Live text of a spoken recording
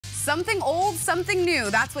Something old, something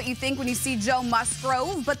new. That's what you think when you see Joe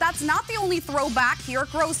Musgrove, but that's not the only throwback here at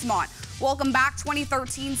Grossmont. Welcome back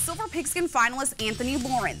 2013 Silver Pigskin finalist Anthony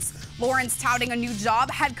Lawrence. Lawrence touting a new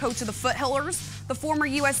job, head coach of the Foothillers. The former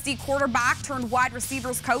USD quarterback turned wide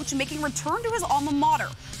receivers coach, making a return to his alma mater,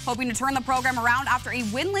 hoping to turn the program around after a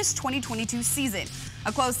winless 2022 season.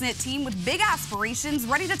 A close-knit team with big aspirations,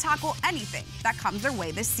 ready to tackle anything that comes their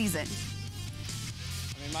way this season.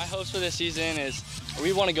 My hopes for this season is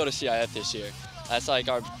we want to go to CIF this year. That's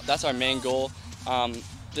our main goal.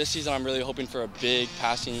 This season I'm really hoping for a big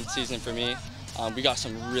passing season for me. We got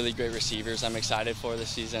some really great receivers I'm excited for this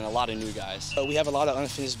season, a lot of new guys. We have a lot of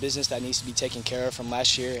unfinished business that needs to be taken care of from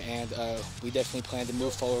last year, and we definitely plan to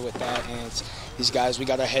move forward with that. And these guys, we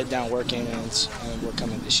got our head down working, and we're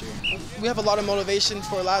coming this year. We have a lot of motivation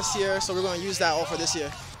for last year, so we're going to use that all for this year.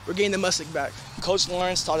 We're getting the muscle back. Coach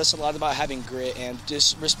Lawrence taught us a lot about having grit and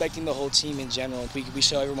just respecting the whole team in general. We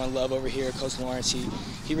show everyone love over here. Coach Lawrence,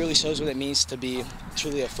 he really shows what it means to be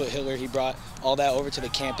truly a Foothiller. He brought all that over to the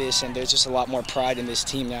campus, and there's just a lot more pride in this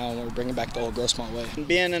team now, and we're bringing back the old Grossmont way.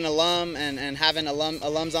 Being an alum and having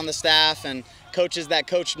alums on the staff and coaches that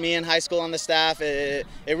coached me in high school on the staff, it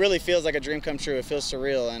really feels like a dream come true. It feels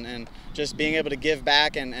surreal, and just being able to give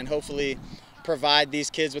back and hopefully provide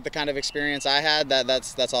these kids with the kind of experience I had,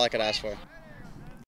 that's all I could ask for.